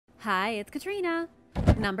Hi, it's Katrina.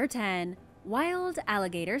 Number 10. Wild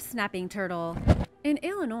Alligator Snapping Turtle. In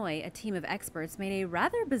Illinois, a team of experts made a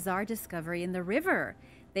rather bizarre discovery in the river.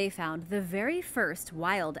 They found the very first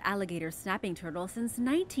wild alligator snapping turtle since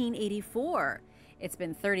 1984. It's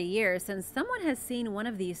been 30 years since someone has seen one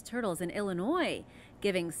of these turtles in Illinois,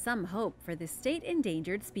 giving some hope for the state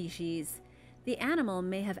endangered species. The animal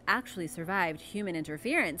may have actually survived human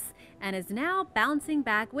interference and is now bouncing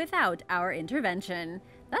back without our intervention.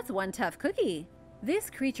 That's one tough cookie.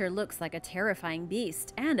 This creature looks like a terrifying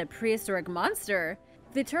beast and a prehistoric monster.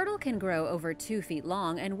 The turtle can grow over 2 feet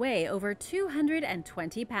long and weigh over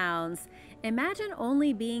 220 pounds. Imagine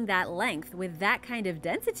only being that length with that kind of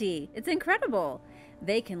density. It's incredible.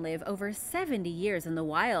 They can live over 70 years in the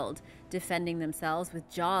wild, defending themselves with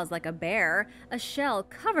jaws like a bear, a shell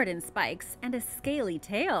covered in spikes, and a scaly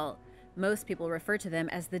tail. Most people refer to them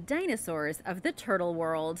as the dinosaurs of the turtle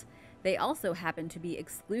world. They also happen to be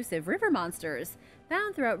exclusive river monsters,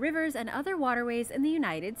 found throughout rivers and other waterways in the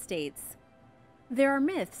United States. There are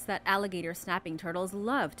myths that alligator snapping turtles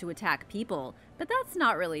love to attack people, but that's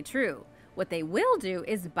not really true. What they will do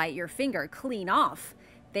is bite your finger clean off.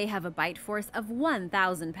 They have a bite force of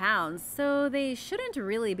 1,000 pounds, so they shouldn't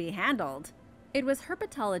really be handled. It was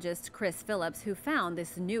herpetologist Chris Phillips who found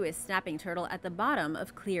this newest snapping turtle at the bottom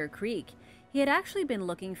of Clear Creek. He had actually been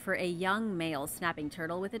looking for a young male snapping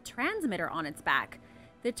turtle with a transmitter on its back.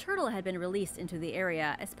 The turtle had been released into the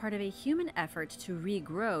area as part of a human effort to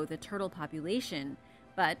regrow the turtle population.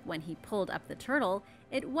 But when he pulled up the turtle,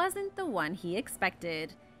 it wasn't the one he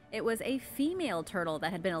expected. It was a female turtle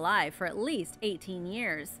that had been alive for at least 18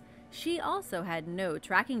 years. She also had no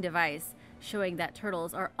tracking device, showing that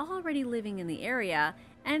turtles are already living in the area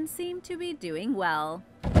and seem to be doing well.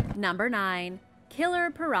 Number 9.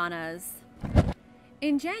 Killer Piranhas.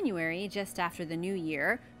 In January, just after the new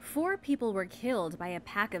year, 4 people were killed by a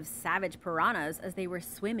pack of savage piranhas as they were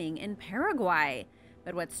swimming in Paraguay.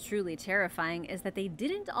 But what's truly terrifying is that they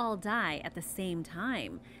didn't all die at the same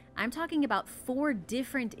time. I'm talking about 4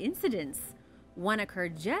 different incidents. One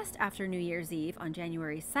occurred just after New Year's Eve on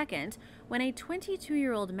January 2nd, when a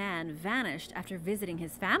 22-year-old man vanished after visiting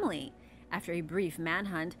his family. After a brief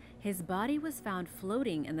manhunt, his body was found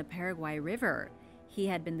floating in the Paraguay River. He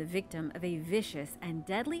had been the victim of a vicious and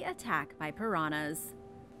deadly attack by piranhas.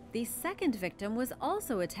 The second victim was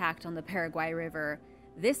also attacked on the Paraguay River,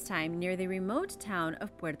 this time near the remote town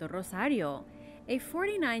of Puerto Rosario. A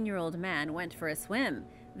 49-year-old man went for a swim,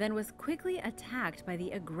 then was quickly attacked by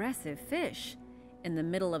the aggressive fish. In the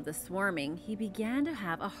middle of the swarming, he began to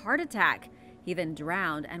have a heart attack. He then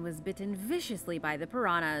drowned and was bitten viciously by the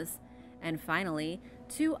piranhas. And finally,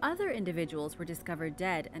 2 other individuals were discovered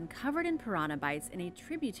dead and covered in piranha bites in a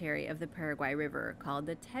tributary of the Paraguay River called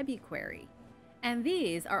the Tebiquary. And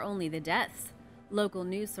these are only the deaths. Local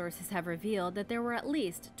news sources have revealed that there were at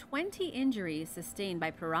least 20 injuries sustained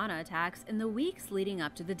by piranha attacks in the weeks leading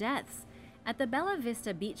up to the deaths. At the Bella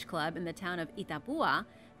Vista Beach Club in the town of Itapúa,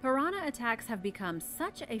 piranha attacks have become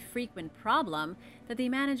such a frequent problem that the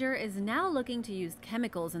manager is now looking to use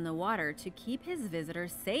chemicals in the water to keep his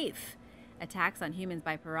visitors safe. Attacks on humans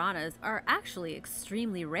by piranhas are actually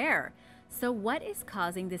extremely rare. So what is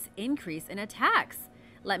causing this increase in attacks?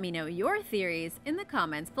 Let me know your theories in the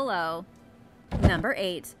comments below. Number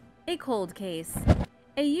 8. A cold case.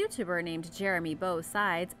 A YouTuber named Jeremy Beau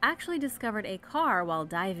Sides actually discovered a car while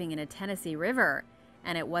diving in a Tennessee river.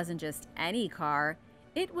 And it wasn't just any car.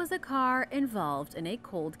 It was a car involved in a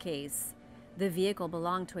cold case. The vehicle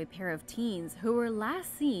belonged to a pair of teens who were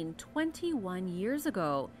last seen 21 years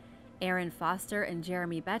ago. Aaron Foster and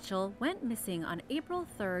Jeremy Betchel went missing on April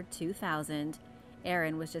 3, 2000.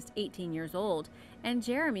 Aaron was just 18 years old, and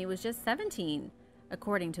Jeremy was just 17.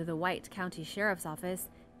 According to the White County Sheriff's Office,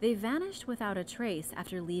 they vanished without a trace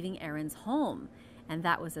after leaving Aaron's home, and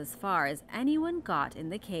that was as far as anyone got in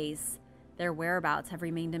the case. Their whereabouts have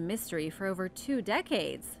remained a mystery for over 2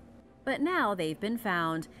 decades. But now they've been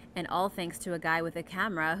found, and all thanks to a guy with a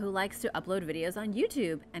camera who likes to upload videos on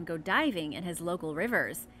YouTube and go diving in his local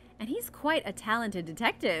rivers. And he's quite a talented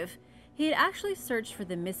detective. He had actually searched for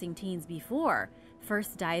the missing teens before,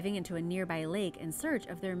 first diving into a nearby lake in search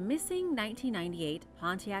of their missing 1998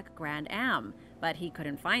 Pontiac Grand Am, but he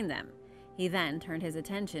couldn't find them. He then turned his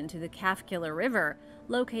attention to the Calfkiller River,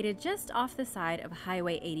 located just off the side of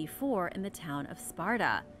Highway 84 in the town of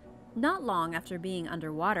Sparta. Not long after being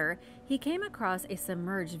underwater, he came across a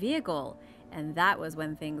submerged vehicle, and that was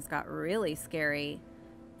when things got really scary.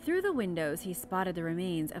 Through the windows, he spotted the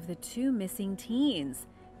remains of the 2 missing teens.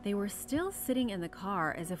 They were still sitting in the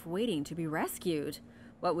car as if waiting to be rescued.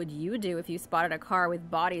 What would you do if you spotted a car with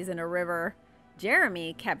bodies in a river?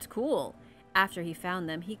 Jeremy kept cool, After he found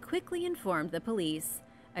them, he quickly informed the police.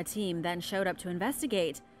 A team then showed up to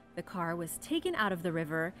investigate. The car was taken out of the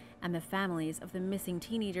river, and the families of the missing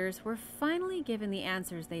teenagers were finally given the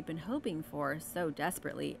answers they'd been hoping for so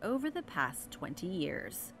desperately over the past 20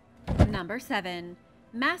 years. Number 7.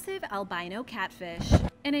 Massive albino catfish.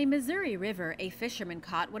 In a Missouri river, a fisherman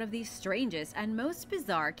caught one of the strangest and most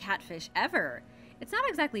bizarre catfish ever. It's not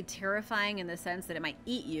exactly terrifying in the sense that it might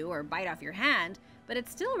eat you or bite off your hand, but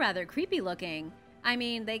it's still rather creepy looking. I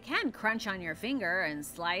mean, they can crunch on your finger and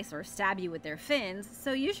slice or stab you with their fins,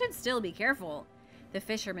 so you should still be careful. The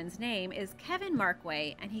fisherman's name is Kevin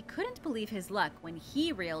Markway, and he couldn't believe his luck when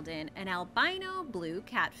he reeled in an albino blue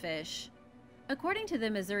catfish. According to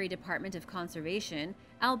the Missouri Department of Conservation,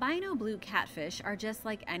 albino blue catfish are just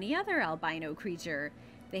like any other albino creature.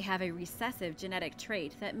 They have a recessive genetic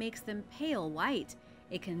trait that makes them pale white,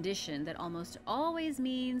 a condition that almost always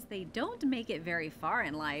means they don't make it very far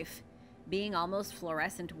in life. Being almost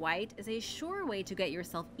fluorescent white is a sure way to get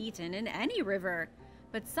yourself eaten in any river,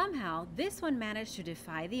 but somehow this one managed to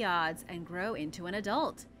defy the odds and grow into an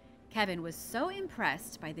adult. Kevin was so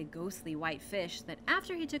impressed by the ghostly white fish that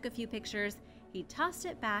after he took a few pictures, he tossed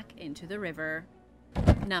it back into the river.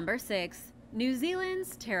 Number 6. New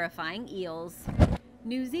Zealand's terrifying eels.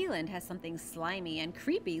 New Zealand has something slimy and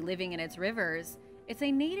creepy living in its rivers. It's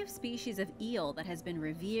a native species of eel that has been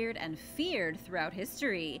revered and feared throughout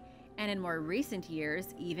history, and in more recent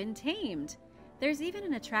years, even tamed. There's even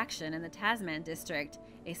an attraction in the Tasman district,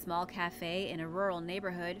 a small cafe in a rural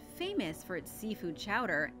neighborhood famous for its seafood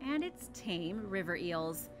chowder and its tame river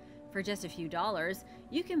eels. For just a few dollars,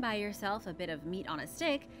 you can buy yourself a bit of meat on a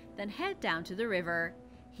stick, then head down to the river.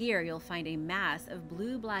 Here you'll find a mass of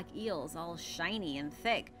blue-black eels all shiny and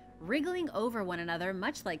thick, wriggling over one another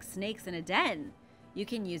much like snakes in a den. You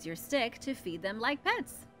can use your stick to feed them like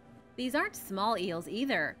pets. These aren't small eels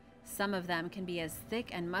either. Some of them can be as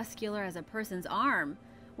thick and muscular as a person's arm.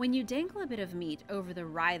 When you dangle a bit of meat over the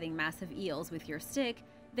writhing mass of eels with your stick,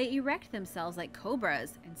 they erect themselves like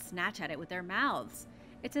cobras and snatch at it with their mouths.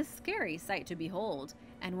 It's a scary sight to behold,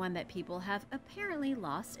 and one that people have apparently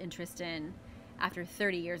lost interest in. After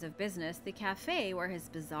 30 years of business, the cafe where his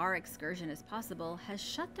bizarre excursion is possible has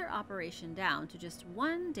shut their operation down to just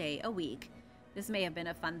one day a week. This may have been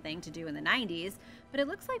a fun thing to do in the 90s, but it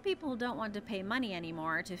looks like people don't want to pay money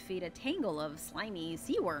anymore to feed a tangle of slimy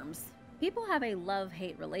sea worms. People have a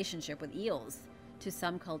love-hate relationship with eels. To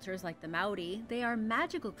some cultures like the Maori, they are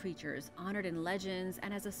magical creatures honored in legends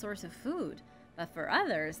and as a source of food. But for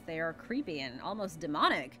others, they are creepy and almost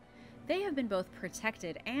demonic. They have been both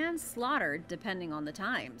protected and slaughtered depending on the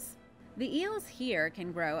times. The eels here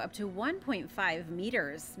can grow up to 1.5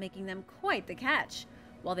 meters, making them quite the catch.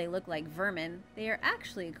 While they look like vermin, they are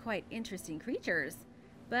actually quite interesting creatures.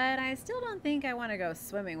 But I still don't think I want to go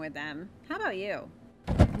swimming with them. How about you?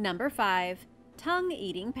 Number 5.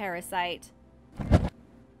 Tongue-eating parasite.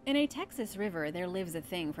 In a Texas river, there lives a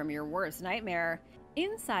thing from your worst nightmare.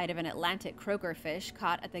 Inside of an Atlantic croaker fish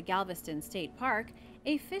caught at the Galveston State Park,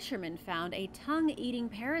 a fisherman found a tongue-eating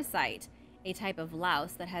parasite, a type of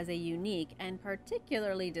louse that has a unique and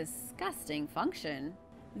particularly disgusting function.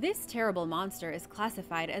 This terrible monster is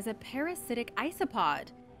classified as a parasitic isopod.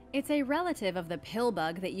 It's a relative of the pill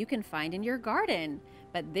bug that you can find in your garden,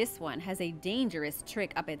 but this one has a dangerous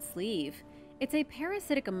trick up its sleeve. It's a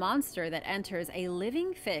parasitic monster that enters a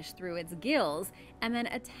living fish through its gills and then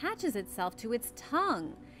attaches itself to its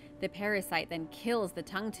tongue. The parasite then kills the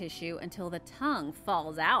tongue tissue until the tongue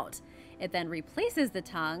falls out. It then replaces the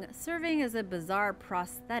tongue, serving as a bizarre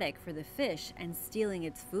prosthetic for the fish and stealing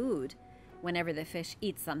its food. Whenever the fish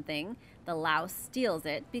eats something, the louse steals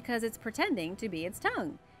it because it's pretending to be its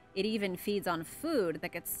tongue. It even feeds on food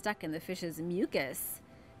that gets stuck in the fish's mucus.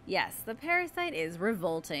 Yes, the parasite is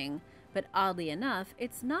revolting, but oddly enough,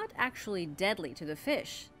 it's not actually deadly to the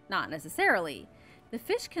fish. Not necessarily. The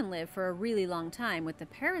fish can live for a really long time with the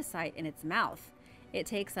parasite in its mouth. It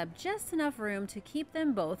takes up just enough room to keep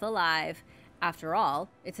them both alive. After all,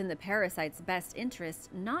 it's in the parasite's best interest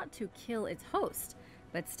not to kill its host.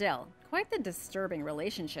 But still, quite the disturbing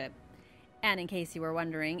relationship. And in case you were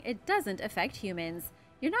wondering, it doesn't affect humans.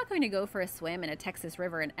 You're not going to go for a swim in a Texas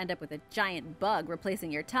river and end up with a giant bug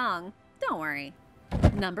replacing your tongue. Don't worry.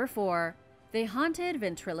 Number 4. The haunted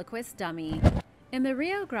ventriloquist dummy. In the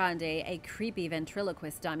Rio Grande, a creepy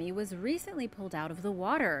ventriloquist dummy was recently pulled out of the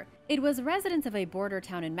water. It was residents of a border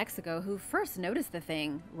town in Mexico who first noticed the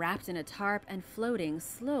thing, wrapped in a tarp and floating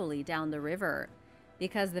slowly down the river.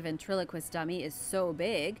 Because the ventriloquist dummy is so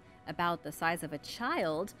big, about the size of a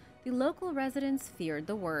child, the local residents feared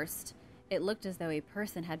the worst. It looked as though a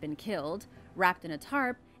person had been killed, wrapped in a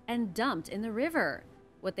tarp, and dumped in the river.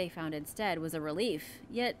 What they found instead was a relief,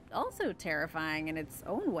 yet also terrifying in its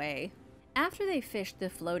own way. After they fished the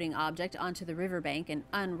floating object onto the riverbank and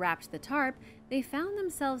unwrapped the tarp, they found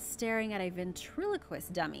themselves staring at a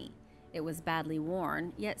ventriloquist dummy. It was badly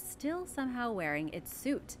worn, yet still somehow wearing its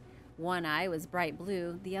suit. One eye was bright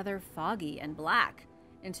blue, the other foggy and black.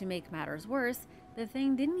 And to make matters worse, the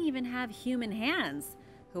thing didn't even have human hands.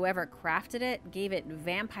 Whoever crafted it gave it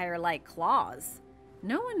vampire-like claws.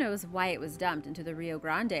 No one knows why it was dumped into the Rio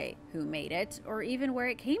Grande, who made it, or even where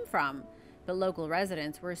it came from. But local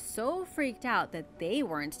residents were so freaked out that they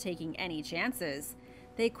weren't taking any chances.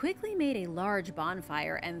 They quickly made a large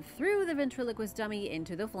bonfire and threw the ventriloquist dummy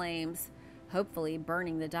into the flames. Hopefully,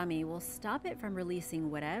 burning the dummy will stop it from releasing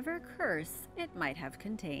whatever curse it might have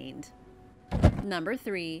contained. Number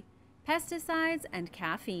 3. Pesticides and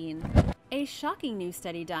caffeine. A shocking new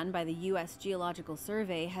study done by the U.S. Geological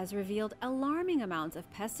Survey has revealed alarming amounts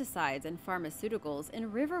of pesticides and pharmaceuticals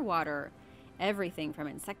in river water. Everything from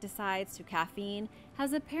insecticides to caffeine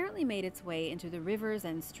has apparently made its way into the rivers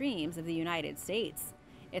and streams of the United States.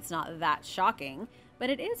 It's not that shocking, but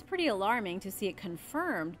it is pretty alarming to see it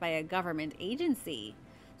confirmed by a government agency.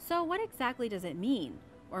 So what exactly does it mean?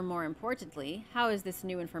 Or more importantly, how is this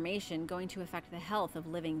new information going to affect the health of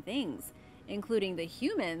living things, including the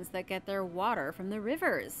humans that get their water from the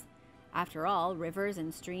rivers? After all, rivers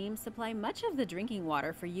and streams supply much of the drinking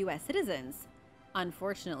water for U.S. citizens.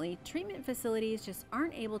 Unfortunately, treatment facilities just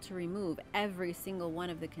aren't able to remove every single one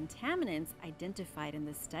of the contaminants identified in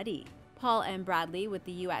the study. Paul M. Bradley with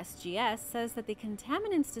the USGS says that the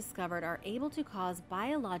contaminants discovered are able to cause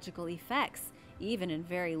biological effects, even in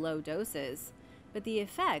very low doses. But the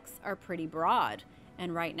effects are pretty broad,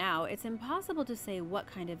 and right now it's impossible to say what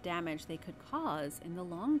kind of damage they could cause in the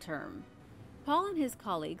long term. Paul and his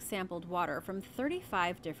colleagues sampled water from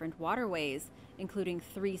 35 different waterways, including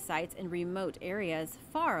 3 sites in remote areas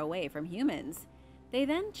far away from humans. They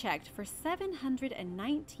then checked for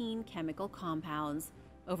 719 chemical compounds.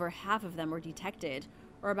 Over half of them were detected,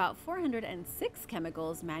 or about 406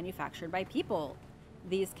 chemicals manufactured by people.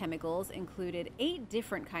 These chemicals included 8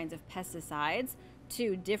 different kinds of pesticides,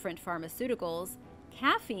 2 different pharmaceuticals,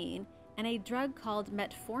 caffeine, and a drug called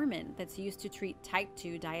metformin that's used to treat type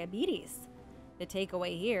 2 diabetes. The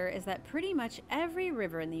takeaway here is that pretty much every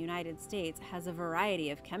river in the United States has a variety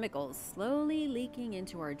of chemicals slowly leaking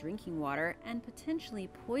into our drinking water and potentially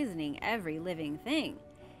poisoning every living thing.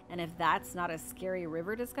 And if that's not a scary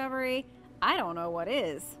river discovery, I don't know what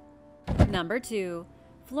is. Number 2.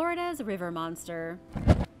 Florida's river monster.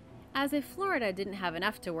 As if Florida didn't have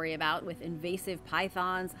enough to worry about with invasive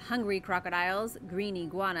pythons, hungry crocodiles, green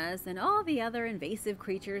iguanas, and all the other invasive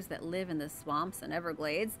creatures that live in the swamps and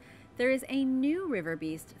Everglades, there is a new river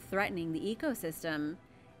beast threatening the ecosystem.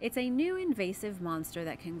 It's a new invasive monster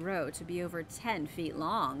that can grow to be over 10 feet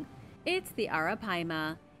long. It's the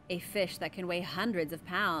arapaima, a fish that can weigh hundreds of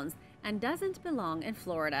pounds and doesn't belong in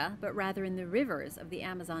Florida, but rather in the rivers of the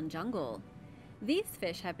Amazon jungle. These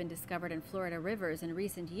fish have been discovered in Florida rivers in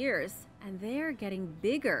recent years, and they're getting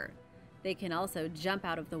bigger. They can also jump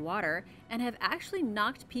out of the water and have actually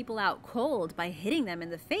knocked people out cold by hitting them in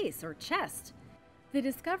the face or chest. The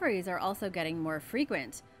discoveries are also getting more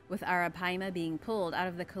frequent, with arapaima being pulled out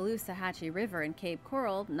of the Caloosahatchee River in Cape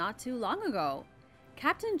Coral not too long ago.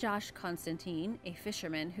 Captain Josh Constantine, a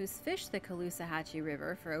fisherman who's fished the Caloosahatchee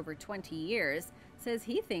River for over 20 years, says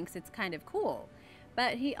he thinks it's kind of cool.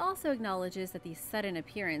 But he also acknowledges that the sudden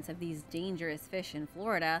appearance of these dangerous fish in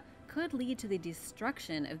Florida could lead to the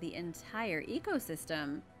destruction of the entire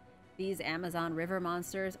ecosystem. These Amazon river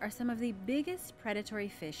monsters are some of the biggest predatory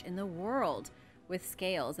fish in the world, with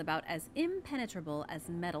scales about as impenetrable as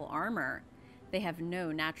metal armor. They have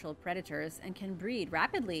no natural predators and can breed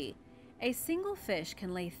rapidly. A single fish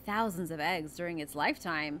can lay thousands of eggs during its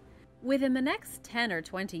lifetime. Within the next 10 or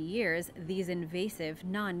 20 years, these invasive,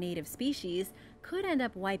 non-native species could end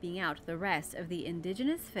up wiping out the rest of the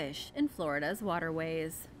indigenous fish in Florida's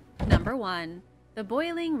waterways. Number 1. The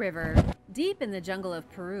Boiling River. Deep in the jungle of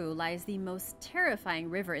Peru lies the most terrifying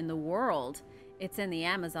river in the world. It's in the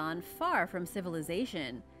Amazon, far from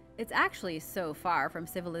civilization. It's actually so far from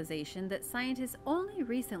civilization that scientists only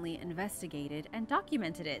recently investigated and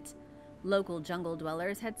documented it. Local jungle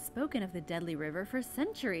dwellers had spoken of the deadly river for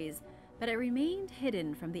centuries, but it remained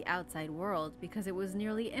hidden from the outside world because it was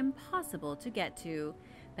nearly impossible to get to.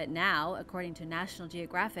 But now, according to National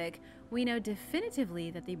Geographic, we know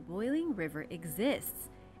definitively that the boiling river exists,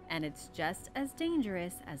 and it's just as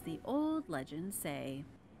dangerous as the old legends say.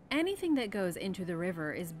 Anything that goes into the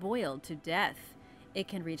river is boiled to death. It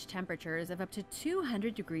can reach temperatures of up to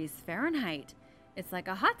 200 degrees Fahrenheit. It's like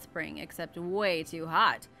a hot spring, except way too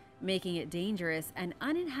hot. making it dangerous and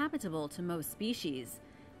uninhabitable to most species.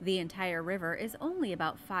 The entire river is only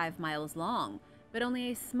about 5 miles long, but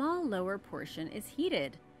only a small lower portion is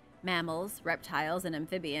heated. Mammals, reptiles, and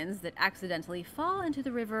amphibians that accidentally fall into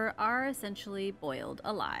the river are essentially boiled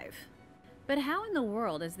alive. But how in the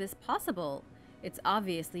world is this possible? It's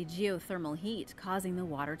obviously geothermal heat causing the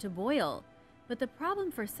water to boil. But the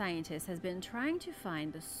problem for scientists has been trying to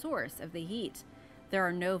find the source of the heat. There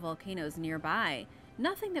are no volcanoes nearby,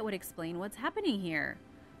 nothing that would explain what's happening here.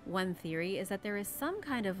 One theory is that there is some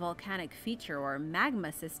kind of volcanic feature or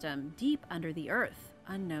magma system deep under the earth,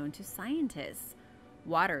 unknown to scientists.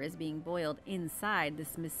 Water is being boiled inside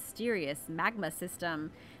this mysterious magma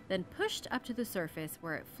system, then pushed up to the surface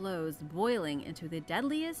where it flows boiling into the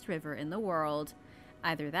deadliest river in the world.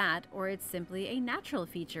 Either that, or it's simply a natural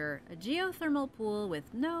feature, a geothermal pool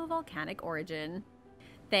with no volcanic origin.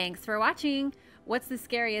 Thanks for watching! What's the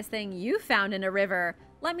scariest thing you found in a river?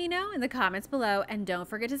 Let me know in the comments below, and don't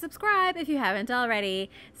forget to subscribe if you haven't already.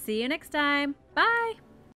 See you next time. Bye!